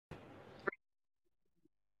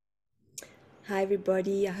Hi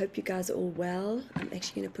everybody, I hope you guys are all well. I'm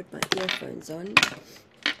actually going to put my earphones on.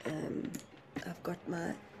 Um, I've got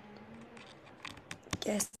my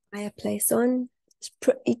gas fireplace on. It's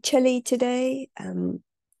pretty chilly today.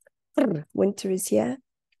 Winter is here,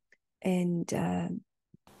 and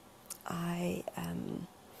I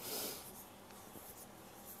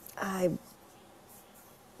I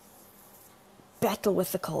battle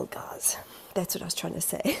with the cold, guys. That's what I was trying to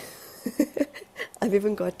say. I've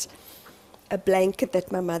even got a blanket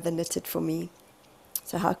that my mother knitted for me.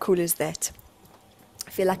 So how cool is that?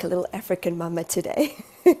 I feel like a little African mama today.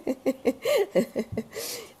 The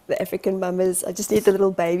African mamas, I just need the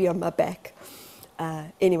little baby on my back.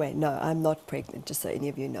 Anyway, no, I'm not pregnant, just so any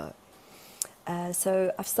of you know.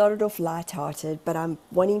 So I've started off light-hearted, but I'm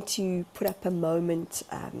wanting to put up a moment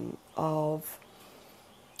or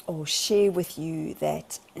share with you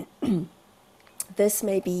that this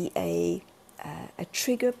may be a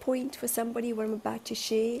trigger point for somebody, what I'm about to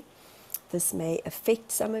share. This may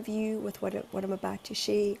affect some of you with what I'm about to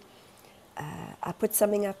share. I put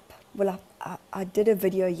something up. Well, I did a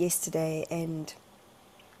video yesterday, and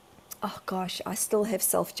oh gosh, I still have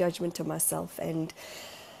self-judgment of myself, and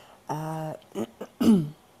I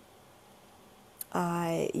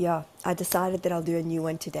decided that I'll do a new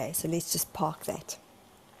one today. So let's just park that.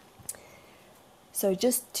 So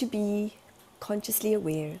just to be consciously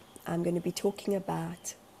aware, I'm going to be talking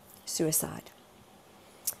about suicide.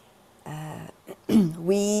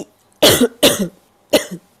 We,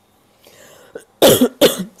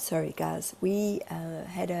 sorry guys, we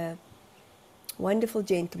had a wonderful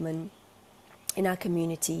gentleman in our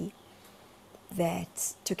community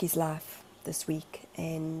that took his life this week,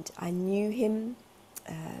 and I knew him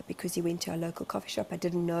because he went to our local coffee shop. I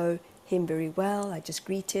didn't know him very well. I just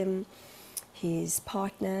greet him. His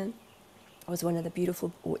partner was one of the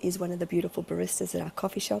beautiful, or is one of the beautiful baristas at our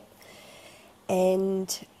coffee shop,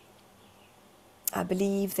 and I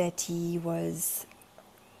believe that he was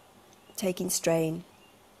taking strain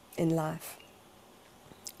in life,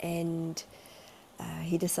 and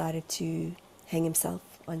he decided to hang himself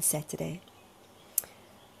on Saturday.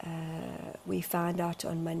 We found out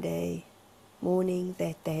on Monday morning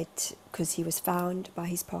that because he was found by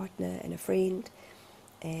his partner and a friend,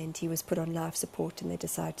 and he was put on life support, and they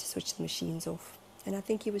decided to switch the machines off. And I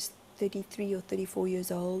think he was 33 or 34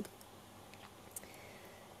 years old.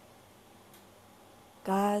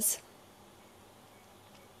 Guys,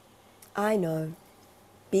 I know,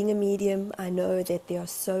 being a medium, I know that there are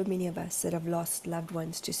so many of us that have lost loved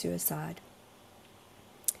ones to suicide.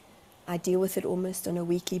 I deal with it almost on a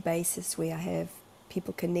weekly basis, where I have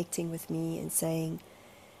people connecting with me and saying,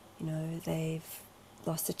 they've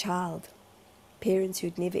lost a child. Parents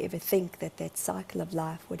who'd never ever think that that cycle of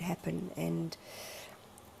life would happen. And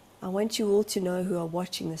I want you all to know, who are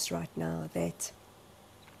watching this right now, that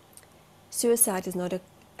suicide is not a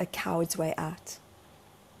coward's way out.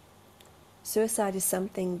 Suicide is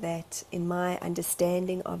something that, in my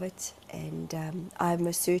understanding of it, and I've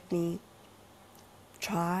most certainly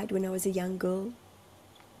tried when I was a young girl.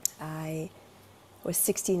 I was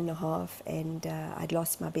 16 and a half, and I'd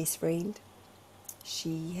lost my best friend.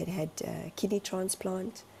 She had had a kidney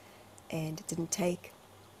transplant, and it didn't take.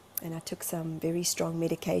 And I took some very strong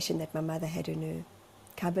medication that my mother had in her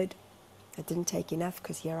cupboard. I didn't take enough,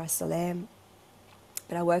 because here I still am.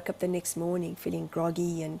 But I woke up the next morning feeling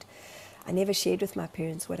groggy, and I never shared with my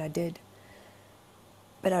parents what I did.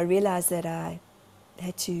 But I realized that I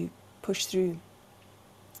had to push through.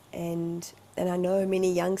 And I know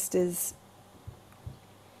many youngsters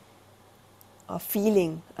are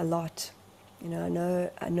feeling a lot. I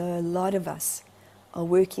know a lot of us are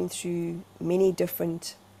working through many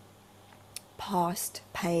different past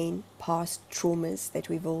pain, past traumas that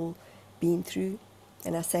we've all been through.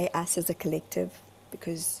 And I say us as a collective,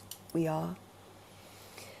 because we are.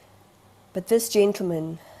 But this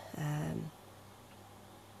gentleman,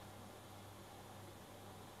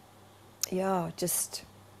 it's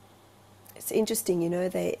interesting,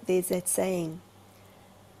 there's that saying,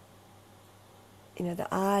 the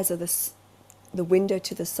eyes are the window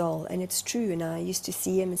to the soul, and it's true. And I used to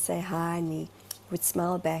see him and say hi, and he would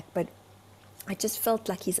smile back, but I just felt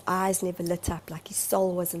like his eyes never lit up, like his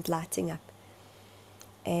soul wasn't lighting up.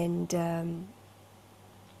 And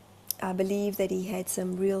I believe that he had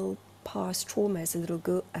some real past trauma as a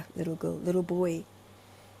little boy.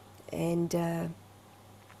 And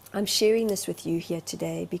I'm sharing this with you here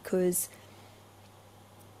today because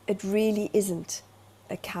it really isn't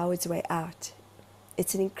a coward's way out.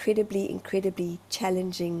 It's an incredibly, incredibly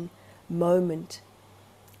challenging moment.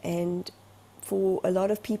 And for a lot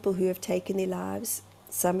of people who have taken their lives,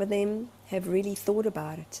 Some of them have really thought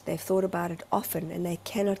about it. They've thought about it often, and they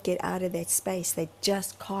cannot get out of that space. They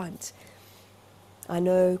just can't. I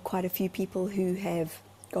know quite a few people who have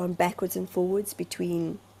gone backwards and forwards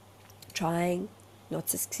between trying, not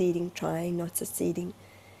succeeding, trying, not succeeding,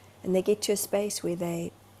 and they get to a space where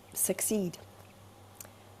they succeed,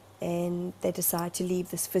 and they decide to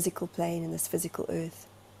leave this physical plane and this physical earth.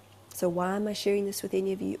 So why am I sharing this with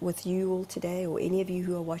any of you, with you all today, or any of you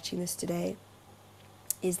who are watching this today?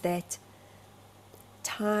 Is that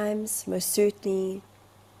times most certainly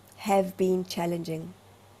have been challenging.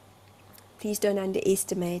 Please don't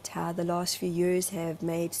underestimate how the last few years have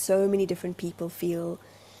made so many different people feel.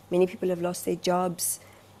 Many people have lost their jobs.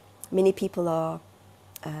 Many people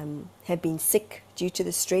have been sick due to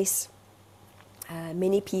the stress.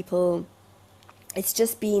 Many people, it's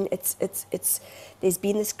just been, there's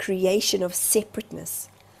been this creation of separateness.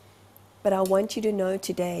 But I want you to know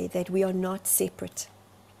today that we are not separate.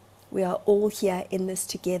 We are all here in this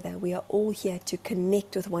together. We are all here to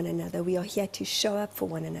connect with one another. We are here to show up for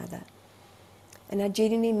one another. And I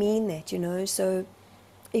genuinely mean that, you know. So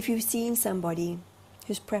if you've seen somebody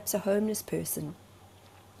who's perhaps a homeless person,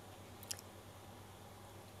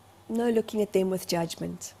 no looking at them with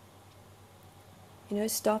judgment. You know,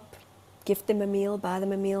 stop, gift them a meal, buy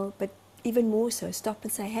them a meal, but even more so, stop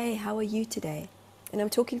and say, hey, how are you today? And I'm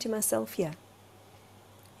talking to myself here.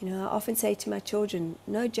 You know, I often say to my children,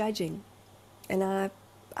 no judging. And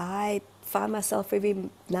I find myself every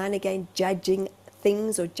now and again judging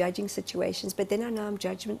things or judging situations, but then I know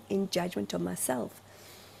I'm in judgment on myself.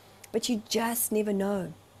 But you just never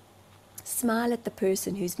know. Smile at the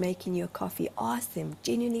person who's making you a coffee. Ask them,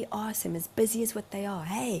 genuinely ask them, as busy as what they are.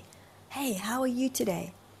 Hey, how are you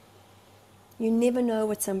today? You never know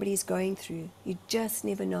what somebody's going through. You just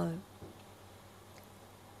never know.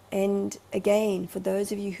 And again, for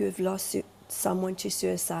those of you who have lost someone to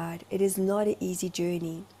suicide, it is not an easy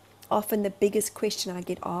journey. Often the biggest question I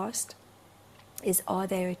get asked is, are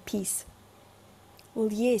they at peace? Well,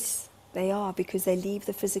 yes, they are, because they leave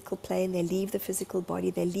the physical plane, they leave the physical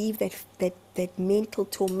body, they leave that mental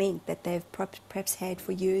torment that they've perhaps had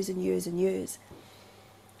for years and years and years.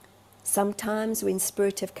 Sometimes when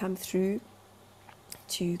spirit have come through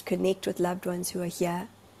to connect with loved ones who are here,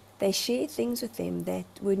 they share things with them that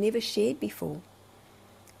were never shared before.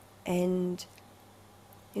 And,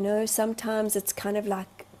 you know, sometimes it's kind of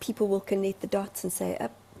like people will connect the dots and say,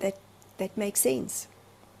 that makes sense.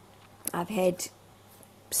 I've had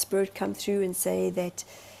spirit come through and say that,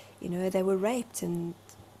 you know, they were raped and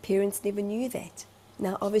parents never knew that.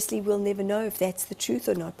 Now, obviously, we'll never know if that's the truth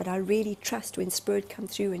or not, but I really trust when spirit come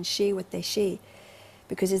through and share what they share,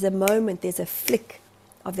 because there's a moment, there's a flick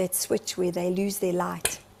of that switch where they lose their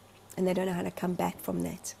light and they don't know how to come back from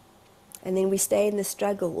that. And then we stay in the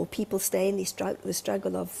struggle, or people stay in the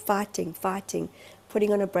struggle of fighting,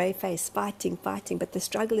 putting on a brave face, fighting, but the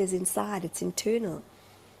struggle is inside, it's internal.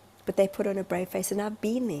 But they put on a brave face, and I've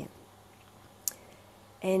been there.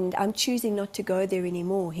 And I'm choosing not to go there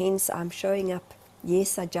anymore, hence I'm showing up.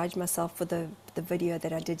 Yes, I judge myself for the video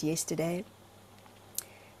that I did yesterday.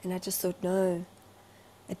 And I just thought, no,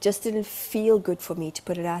 it just didn't feel good for me to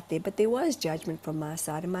put it out there. But there was judgment from my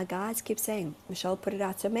side, and my guys kept saying, Michelle, put it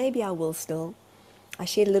out. So maybe I will still. I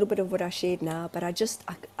shared a little bit of what I shared now, but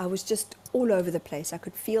I was just all over the place. I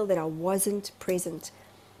could feel that I wasn't present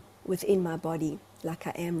within my body like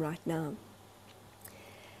I am right now.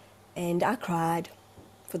 And I cried.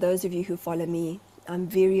 For those of you who follow me, I'm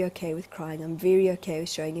very okay with crying. I'm very okay with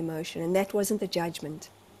showing emotion. And that wasn't the judgment.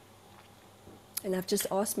 And I've just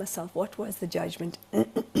asked myself, what was the judgment?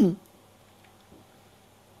 I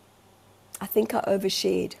think I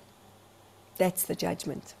overshared. That's the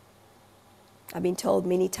judgment. I've been told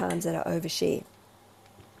many times that I overshare.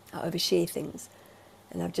 I overshare things.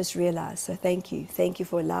 And I've just realized, so thank you. Thank you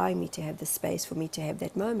for allowing me to have the space for me to have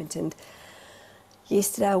that moment. And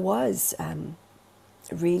yesterday I was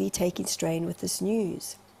really taking strain with this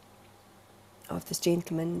news of this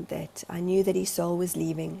gentleman that I knew that his soul was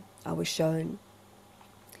leaving. I was shown.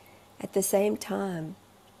 At the same time,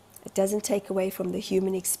 it doesn't take away from the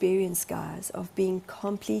human experience, guys, of being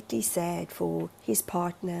completely sad for his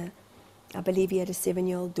partner. I believe he had a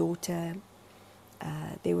 7-year-old daughter.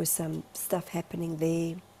 There was some stuff happening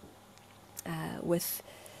there with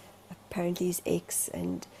apparently his ex,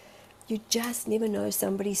 and you just never know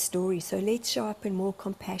somebody's story. So let's show up in more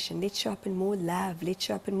compassion. Let's show up in more love. Let's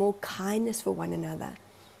show up in more kindness for one another,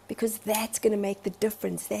 because that's going to make the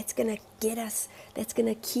difference. That's going to get us, that's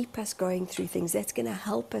going to keep us going through things. That's going to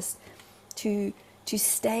help us to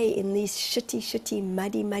stay in these shitty,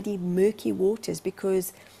 muddy, murky waters,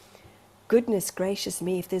 because goodness gracious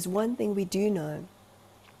me, if there's one thing we do know,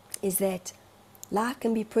 is that life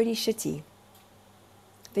can be pretty shitty.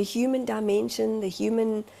 The human dimension, the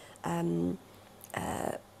human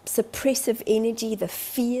suppressive energy, the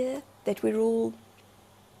fear that we're all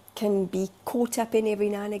can be caught up in every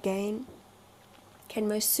now and again, can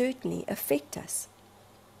most certainly affect us.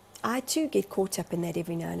 I too get caught up in that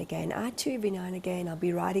every now and again. I too, every now and again, I'll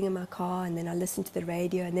be riding in my car and then I listen to the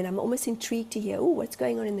radio and then I'm almost intrigued to hear, oh, what's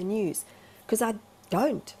going on in the news? Because I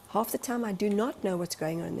don't. Half the time I do not know what's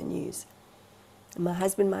going on in the news. My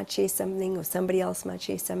husband might share something or somebody else might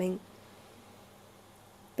share something.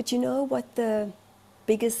 But you know what the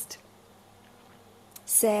biggest,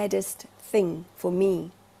 saddest thing for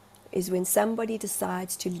me is when somebody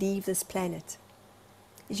decides to leave this planet.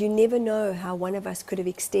 You never know how one of us could have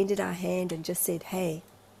extended our hand and just said, hey,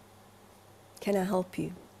 can I help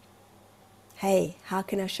you? Hey, how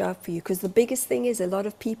can I show up for you? Because the biggest thing is a lot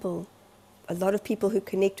of people who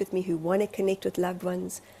connect with me, who want to connect with loved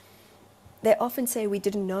ones, they often say we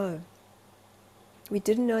didn't know. We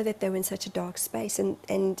didn't know that they were in such a dark space.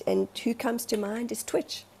 And who comes to mind is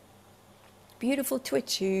Twitch. Beautiful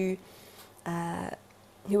Twitch, who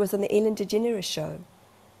was on the Ellen DeGeneres show.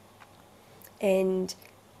 And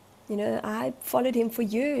you know, I followed him for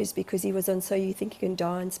years because he was on So You Think You Can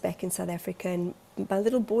Dance back in South Africa. And my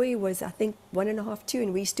little boy was, I think, 1.5, 2,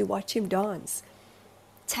 and we used to watch him dance.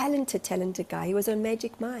 Talented guy. He was on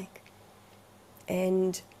Magic Mike.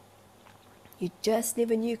 And you just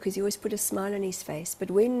never knew because he always put a smile on his face. But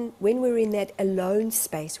when we were in that alone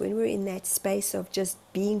space, when we were in that space of just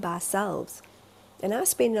being by ourselves, and I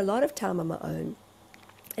spend a lot of time on my own,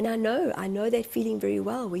 and I know that feeling very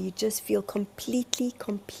well, where you just feel completely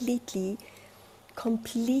taken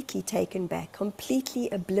back, completely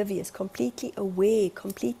oblivious, completely aware,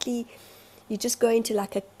 you just go into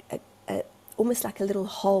like almost like a little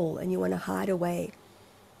hole and you want to hide away.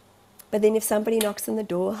 But then if somebody knocks on the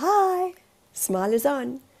door, hi, smile is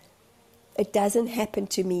on. It doesn't happen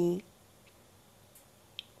to me.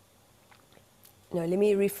 No, let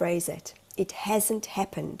me rephrase it. It hasn't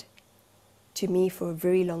happened to me for a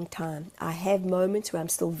very long time. I have moments where I'm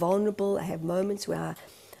still vulnerable. I have moments where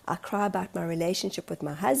I cry about my relationship with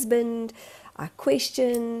my husband. I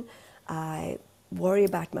question. I worry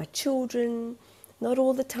about my children. Not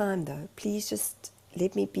all the time, though. Please just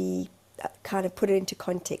let me be, kind of put it into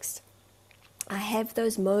context. I have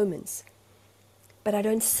those moments, but I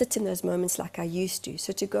don't sit in those moments like I used to.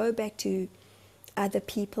 So to go back to other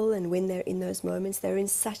people, and when they're in those moments, they're in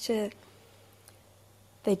such a,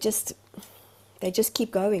 they just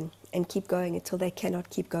keep going and keep going until they cannot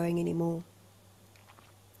keep going anymore.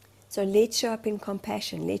 So let's show up in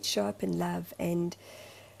compassion. Let's show up in love. And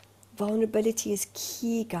vulnerability is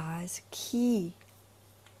key, guys. Key.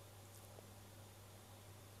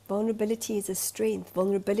 Vulnerability is a strength.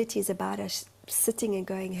 Vulnerability is about us sitting and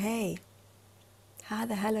going, hey, how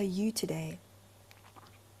the hell are you today?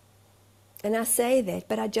 And I say that,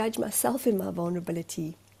 but I judge myself in my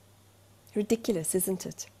vulnerability. Ridiculous, isn't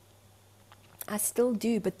it? I still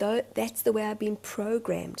do, but that's the way I've been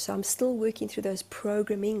programmed. So I'm still working through those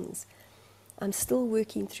programmings. I'm still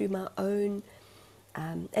working through my own,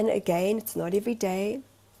 and again, it's not every day,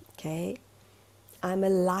 okay? I'm a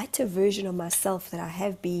lighter version of myself than I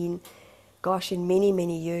have been, gosh, in many,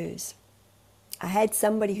 many years. I had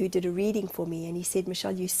somebody who did a reading for me, and he said,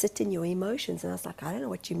 Michelle, you sit in your emotions. And I was like, I don't know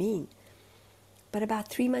what you mean. But about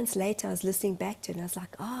 3 months later, I was listening back to it, and I was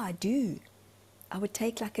like, oh, I do. I would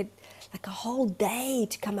take like a whole day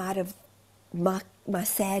to come out of my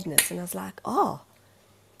sadness. And I was like, oh,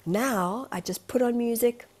 now I just put on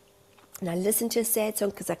music and I listen to a sad song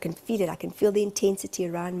because I can feel it. I can feel the intensity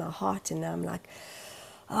around my heart. And I'm like,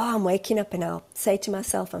 oh, I'm waking up, and I'll say to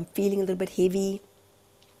myself, I'm feeling a little bit heavy.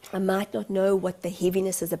 I might not know what the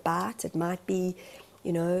heaviness is about. It might be,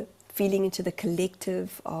 you know, feeling into the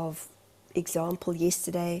collective of example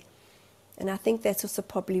yesterday. And I think that's also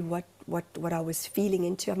probably what I was feeling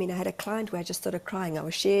into. I mean, I had a client where I just started crying. I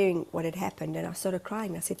was sharing what had happened, and I started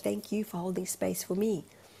crying. I said, thank you for holding space for me.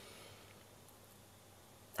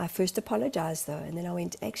 I first apologized, though, and then I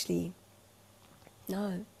went, actually,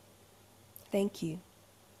 no, thank you.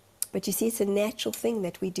 But you see, it's a natural thing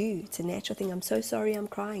that we do. It's a natural thing. I'm so sorry I'm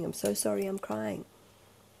crying. I'm so sorry I'm crying.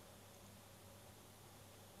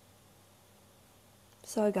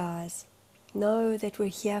 So, guys, know that we're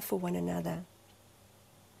here for one another.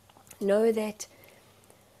 Know that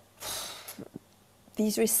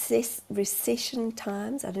these recession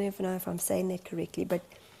times, I don't even know if I'm saying that correctly, but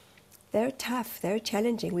they're tough, they're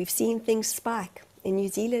challenging. We've seen things spike. In New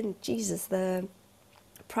Zealand, Jesus, the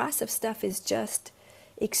price of stuff is just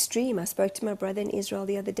extreme. I spoke to my brother in Israel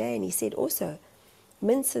the other day, and he said also,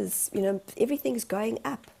 minces, you know, everything's going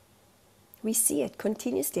up. We see it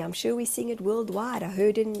continuously. I'm sure we're seeing it worldwide. I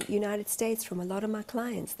heard in the United States from a lot of my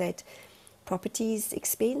clients that property is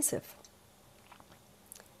expensive.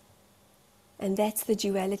 And that's the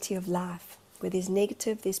duality of life. Where there's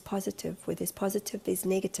negative, there's positive. Where there's positive, there's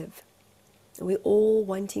negative. And we're all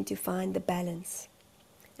wanting to find the balance.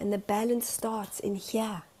 And the balance starts in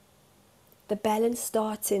here. The balance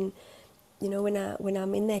starts in, when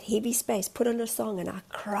I'm in that heavy space, put on a song and I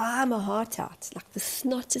cry my heart out. Like the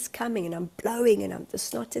snot is coming and I'm blowing and the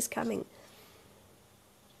snot is coming.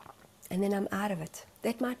 And then I'm out of it.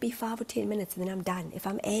 That might be 5 or 10 minutes and then I'm done. If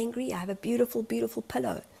I'm angry, I have a beautiful, beautiful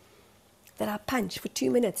pillow that I punch for 2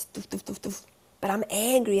 minutes. Doof, doof, doof, doof. But I'm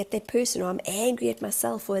angry at that person, or I'm angry at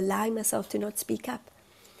myself for allowing myself to not speak up.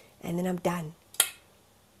 And then I'm done.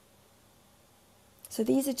 So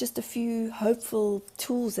these are just a few hopeful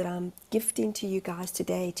tools that I'm gifting to you guys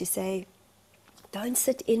today to say, don't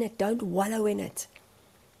sit in it, don't wallow in it.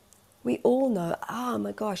 We all know, oh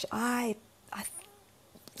my gosh,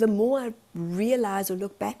 the more I realize or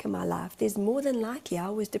look back in my life, there's more than likely I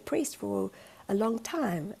was depressed for a long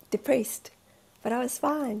time, depressed. But I was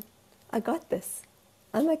fine. I got this.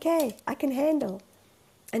 I'm okay. I can handle.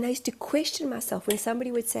 And I used to question myself when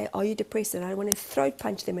somebody would say, are you depressed? And I want to throat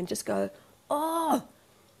punch them and just go, oh,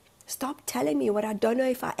 stop telling me what I don't know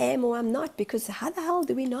if I am or I'm not, because how the hell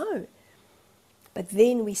do we know? But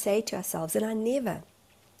then we say to ourselves, and I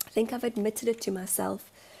think I've admitted it to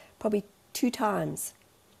myself probably 2 times,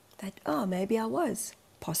 that, oh, maybe I was.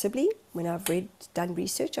 Possibly, when I've done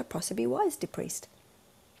research, I possibly was depressed.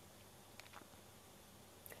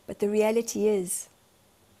 But the reality is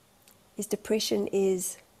depression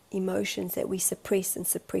is emotions that we suppress and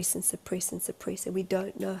suppress and suppress and suppress, and we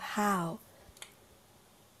don't know how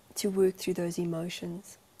to work through those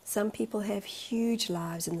emotions. Some people have huge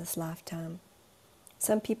lives in this lifetime.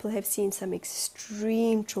 Some people have seen some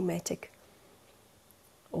extreme traumatic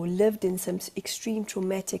or lived in some extreme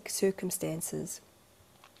traumatic circumstances.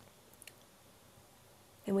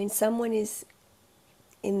 And when someone is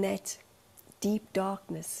in that deep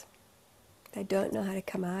darkness, they don't know how to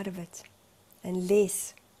come out of it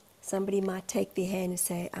unless somebody might take their hand and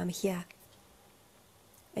say, I'm here.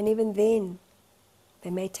 And even then, they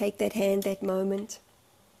may take that hand that moment,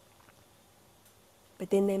 but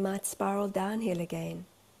then they might spiral downhill again.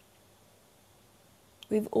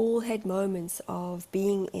 We've all had moments of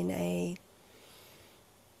being in a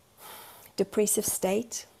depressive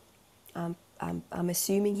state. I'm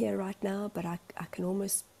assuming here right now, but I can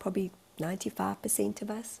almost probably 95%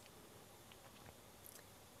 of us.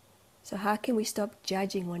 So how can we stop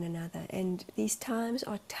judging one another? And these times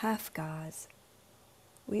are tough, guys.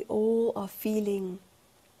 We all are feeling,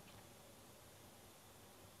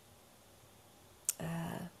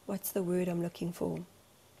 what's the word I'm looking for?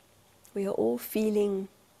 We are all feeling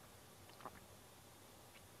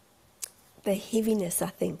the heaviness, I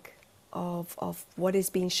think, of what is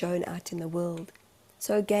being shown out in the world.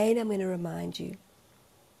 So again, I'm going to remind you,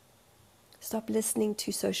 stop listening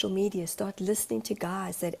to social media. Start listening to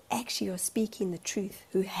guys that actually are speaking the truth,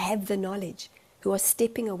 who have the knowledge, who are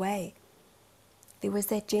stepping away. There was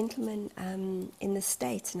that gentleman in the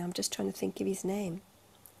States, and I'm just trying to think of his name.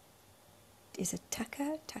 Is it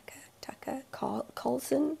Tucker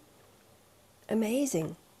Carlson?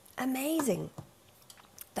 Amazing.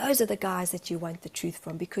 Those are the guys that you want the truth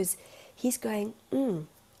from, because he's going,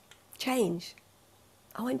 change.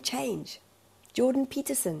 I want change. Jordan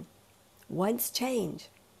Peterson wants change.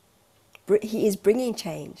 He is bringing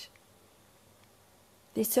change.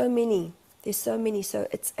 There's so many. So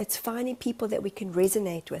it's finding people that we can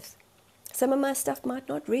resonate with. Some of my stuff might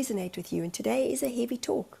not resonate with you, and today is a heavy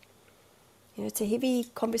talk. It's a heavy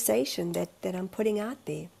conversation that I'm putting out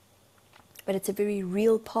there. But it's a very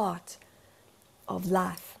real part of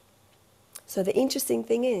life. So the interesting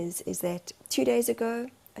thing is that 2 days ago,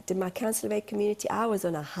 I did my Council of 8 community. I was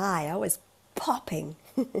on a high. I was popping.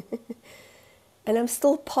 And I'm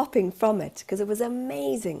still popping from it because it was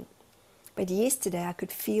amazing. But yesterday I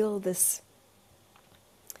could feel the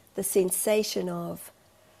sensation of,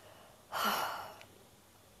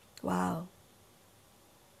 wow,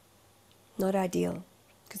 not ideal.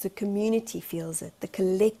 Because the community feels it, the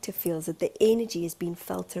collective feels it, the energy is being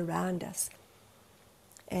felt around us.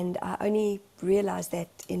 And I only realized that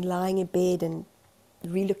in lying in bed and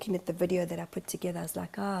re-looking at the video that I put together. I was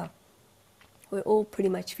like, we're all pretty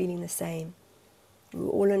much feeling the same. We're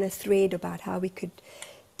all on a thread about how we could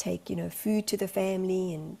take, food to the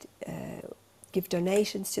family and give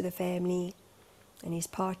donations to the family and his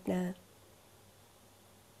partner.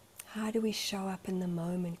 How do we show up in the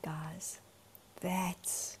moment, guys?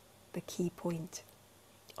 That's the key point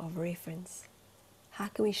of reference. How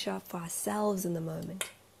can we show up for ourselves in the moment?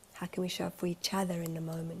 How can we show up for each other in the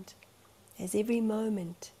moment? As every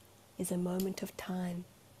moment is a moment of time.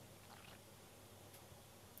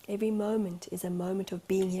 Every moment is a moment of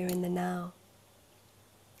being here in the now.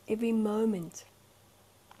 Every moment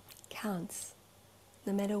counts.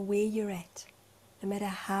 No matter where you're at, no matter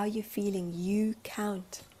how you're feeling, you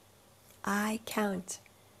count. I count.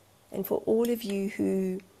 And for all of you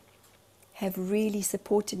who have really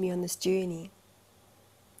supported me on this journey,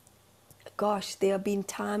 gosh, there have been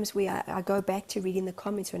times where I go back to reading the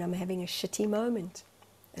comments when I'm having a shitty moment.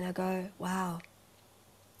 And I go, wow,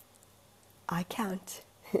 I count.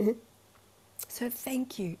 So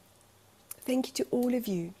thank you. Thank you to all of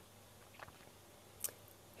you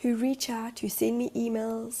who reach out, who send me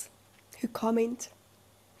emails, who comment.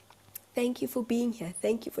 Thank you for being here.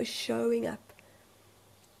 Thank you for showing up.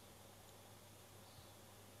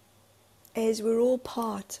 As we're all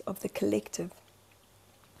part of the collective,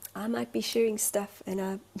 I might be sharing stuff, and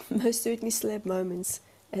I most certainly still have moments,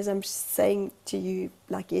 as I'm saying to you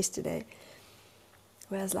like yesterday,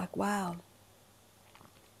 where I was like, wow,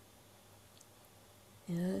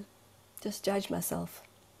 just judge myself.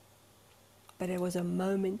 But it was a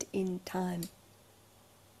moment in time.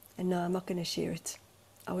 And no, I'm not going to share it.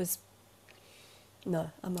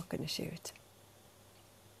 No, I'm not going to share it.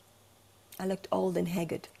 I looked old and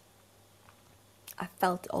haggard. I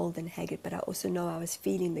felt old and haggard, but I also know I was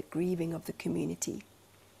feeling the grieving of the community.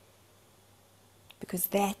 Because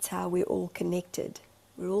that's how we're all connected.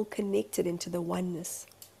 We're all connected into the oneness.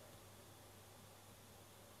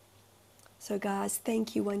 So guys,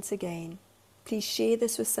 thank you once again. Please share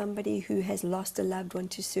this with somebody who has lost a loved one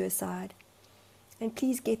to suicide. And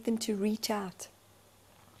please get them to reach out.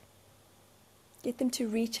 Get them to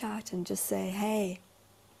reach out and just say, hey,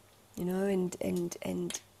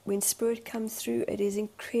 and when spirit comes through, it is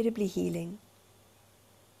incredibly healing.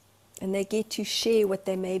 And they get to share what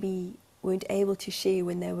they maybe weren't able to share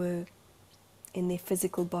when they were in their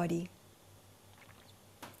physical body.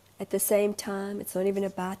 At the same time, it's not even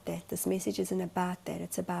about that. This message isn't about that.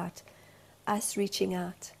 It's about us reaching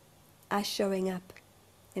out, us showing up.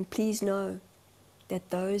 And please know that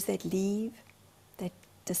those that leave, that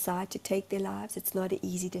decide to take their lives, it's not an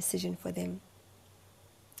easy decision for them.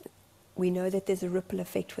 We know that there's a ripple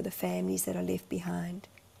effect for the families that are left behind.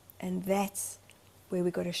 And that's where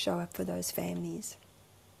we've got to show up for those families.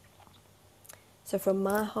 So from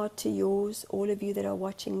my heart to yours, all of you that are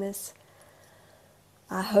watching this,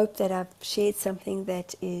 I hope that I've shared something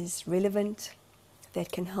that is relevant,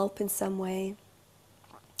 that can help in some way.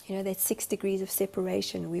 That 6 degrees of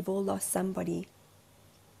separation, we've all lost somebody.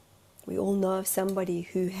 We all know of somebody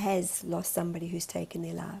who has lost somebody who's taken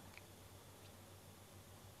their life.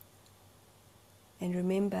 And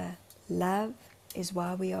remember, love is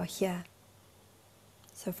why we are here.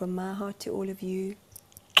 So from my heart to all of you,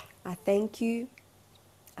 I thank you,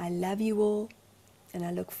 I love you all, and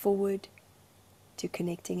I look forward to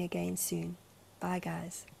connecting again soon. Bye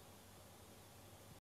guys.